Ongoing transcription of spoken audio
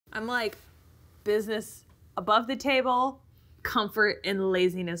I'm like business above the table, comfort and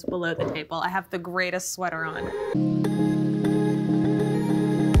laziness below the table. I have the greatest sweater on.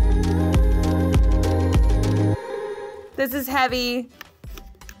 This is heavy.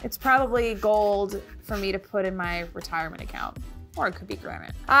 It's probably gold for me to put in my retirement account. Or it could be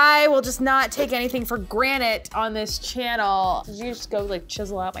granite. I will just not take anything for granite on this channel. Did you just go like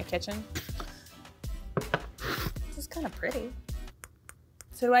chisel out my kitchen? This is kind of pretty.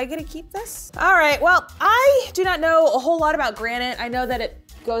 So do I get to keep this? All right, well, I do not know a whole lot about granite. I know that it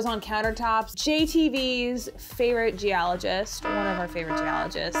goes on countertops. JTV's favorite geologist, one of our favorite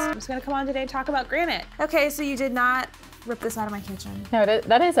geologists, I'm just gonna come on today and talk about granite. Okay, so you did not rip this out of my kitchen. No,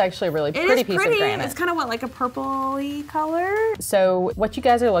 that is actually a really pretty piece of granite. It's kind of what, like a purpley color? So what you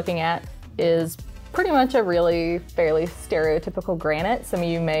guys are looking at is pretty much a really fairly stereotypical granite. Some of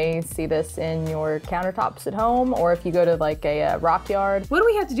you may see this in your countertops at home, or if you go to like a rock yard. What do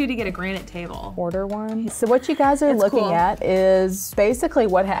we have to do to get a granite table? Order one. So what you guys are looking at is basically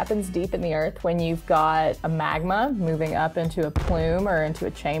what happens deep in the earth when you've got a magma moving up into a plume or into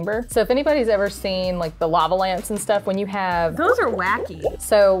a chamber. So if anybody's ever seen like the lava lamps and stuff, when you have— Those are wacky.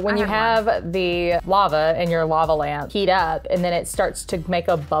 So when you have the lava in your lava lamp heat up and then it starts to make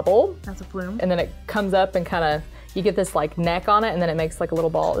a bubble. That's a plume. And then it comes up and kind of, you get this like neck on it and then it makes like a little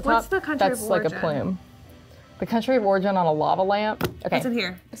ball at the top. What's the country of origin? That's like a plume. The country of origin on a lava lamp. Okay. What's in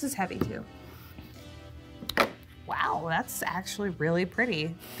here? This is heavy too. Wow, that's actually really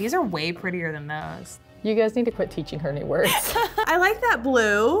pretty. These are way prettier than those. You guys need to quit teaching her new words. I like that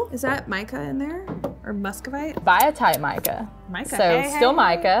blue. Is that mica in there? Or muscovite? Biotite mica. Mica. So still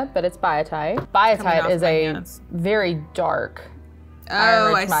mica, but it's biotite. Biotite is a very dark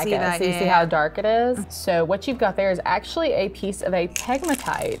I mica. see that. So you see how dark it is? So what you've got there is actually a piece of a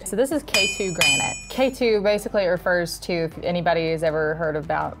pegmatite. So this is K2 granite. K2 basically refers to, if anybody has ever heard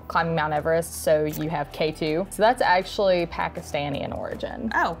about climbing Mount Everest, so you have K2. So that's actually Pakistani in origin.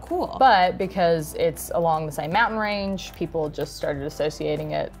 Oh, cool. But because it's along the same mountain range, people just started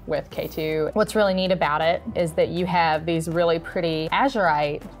associating it with K2. What's really neat about it is that you have these really pretty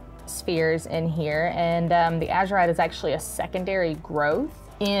azurite spheres in here, and the azurite is actually a secondary growth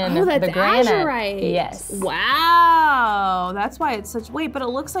in the granite. Azurite. Yes. Wow, that's why it's such, wait, but it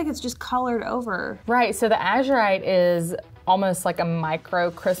looks like it's just colored over. Right, so the azurite is almost like a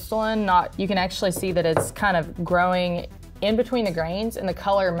microcrystalline, you can actually see that it's kind of growing in between the grains, and the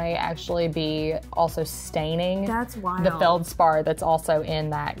color may actually be also staining the feldspar that's also in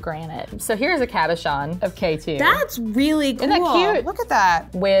that granite. So here's a cabochon of K2. That's really cool. Isn't that cute? Look at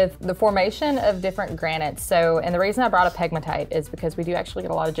that. With the formation of different granites. So, and the reason I brought a pegmatite is because we do actually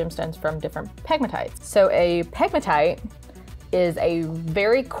get a lot of gemstones from different pegmatites. So a pegmatite is a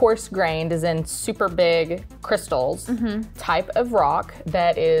very coarse grained, as in super big crystals, type of rock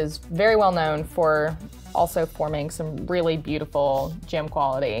that is very well known for also forming some really beautiful gem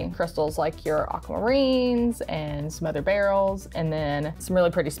quality crystals like your aquamarines and some other beryls, and then some really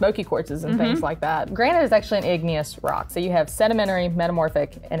pretty smoky quartzes and things like that. Granite is actually an igneous rock. So you have sedimentary,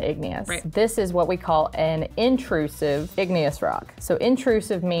 metamorphic, and igneous. Right. This is what we call an intrusive igneous rock. So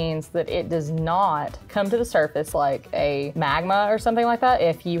intrusive means that it does not come to the surface like a magma or something like that.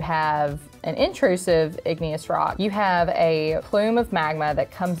 If you have an intrusive igneous rock, you have a plume of magma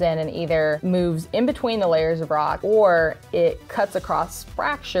that comes in and either moves in between the layers of rock, or it cuts across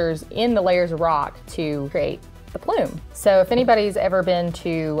fractures in the layers of rock to create the plume. So if anybody's ever been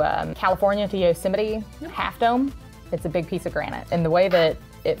to California, to Yosemite Half Dome, it's a big piece of granite. And the way that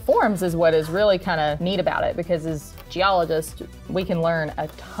it forms is what is really kind of neat about it, because as geologists, we can learn a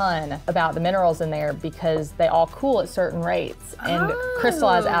ton about the minerals in there because they all cool at certain rates and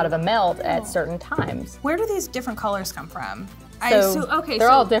crystallize out of a melt at certain times. Where do these different colors come from? They're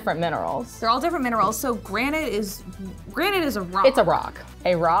all different minerals. They're all different minerals. So granite is a rock. It's a rock.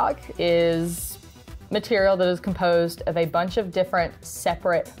 A rock is material that is composed of a bunch of different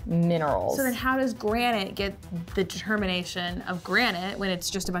separate minerals. So then how does granite get the determination of granite when it's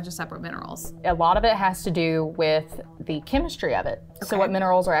just a bunch of separate minerals? A lot of it has to do with the chemistry of it. Okay. So what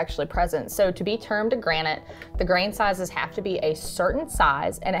minerals are actually present. So to be termed a granite, the grain sizes have to be a certain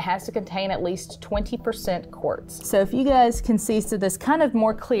size, and it has to contain at least 20% quartz. So if you guys can see, so this kind of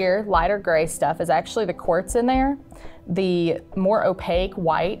more clear, lighter gray stuff is actually the quartz in there. The more opaque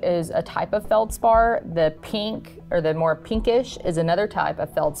white is a type of feldspar. The pink, or the more pinkish, is another type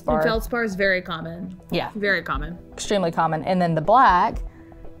of feldspar. And feldspar is very common. Yeah. Very common. Extremely common. And then the black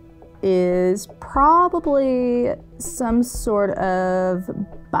is probably some sort of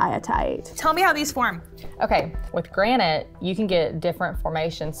biotite. Tell me how these form. Okay, with granite, you can get different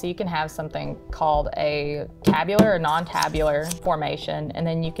formations. So you can have something called a tabular or non-tabular formation, and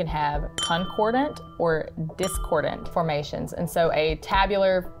then you can have concordant or discordant formations. And so a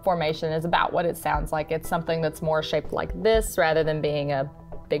tabular formation is about what it sounds like. It's something that's more shaped like this rather than being a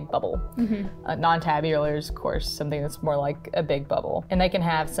big bubble. Non-tabular is, of course, something that's more like a big bubble. And they can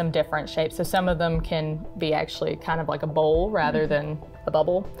have some different shapes. So some of them can be actually kind of like a bowl rather than a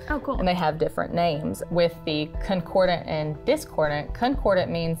bubble. Oh, cool. And they have different names. With the concordant and discordant,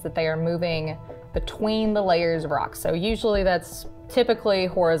 concordant means that they are moving between the layers of rock. So usually that's typically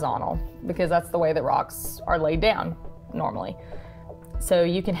horizontal because that's the way that rocks are laid down normally. So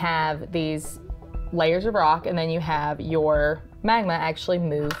you can have these layers of rock and then you have your magma actually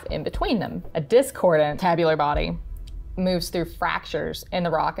move in between them. A discordant tabular body moves through fractures in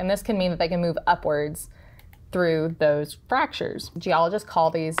the rock, and this can mean that they can move upwards through those fractures. Geologists call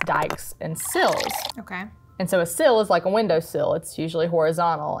these dikes and sills. Okay. And so a sill is like a windowsill. It's usually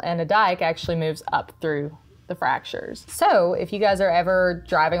horizontal, and a dike actually moves up through the fractures. So if you guys are ever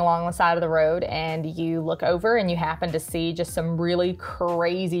driving along the side of the road and you look over and you happen to see just some really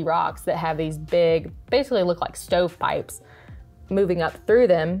crazy rocks that have these big, basically look like stovepipes, moving up through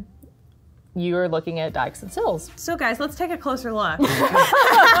them, you're looking at dikes and sills. So guys, let's take a closer look.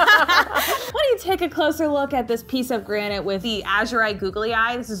 Why don't you take a closer look at this piece of granite with the azurite googly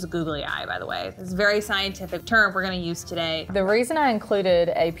eye? This is a googly eye, by the way. This is a very scientific term we're gonna use today. The reason I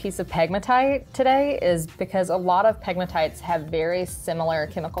included a piece of pegmatite today is because a lot of pegmatites have very similar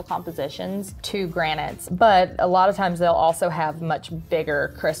chemical compositions to granites, but a lot of times they'll also have much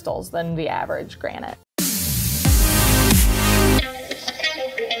bigger crystals than the average granite.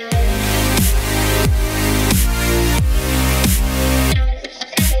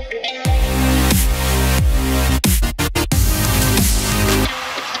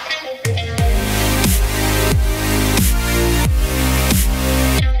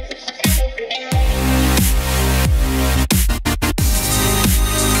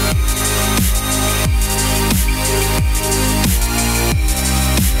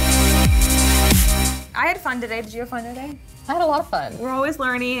 Today. Did you have fun today? I had a lot of fun. We're always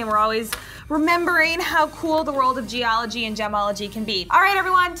learning and we're always remembering how cool the world of geology and gemology can be. All right,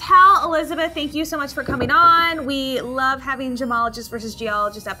 everyone, tell Elizabeth thank you so much for coming on. We love having gemologist versus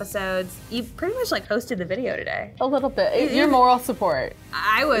geologist episodes. You pretty much like hosted the video today. A little bit. Your moral support.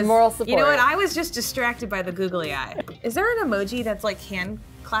 I was. Moral support. You know what? I was just distracted by the googly eye. Is there an emoji that's like hand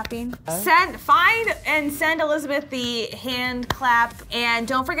clapping? Find and send Elizabeth the hand clap, and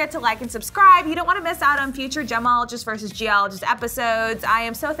don't forget to like and subscribe. You don't want to miss out on future gemologist versus geologist episodes. I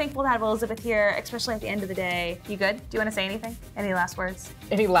am so thankful to have Elizabeth here, especially at the end of the day. You good? Do you want to say anything? Any last words?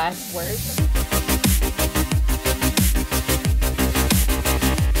 Any last words?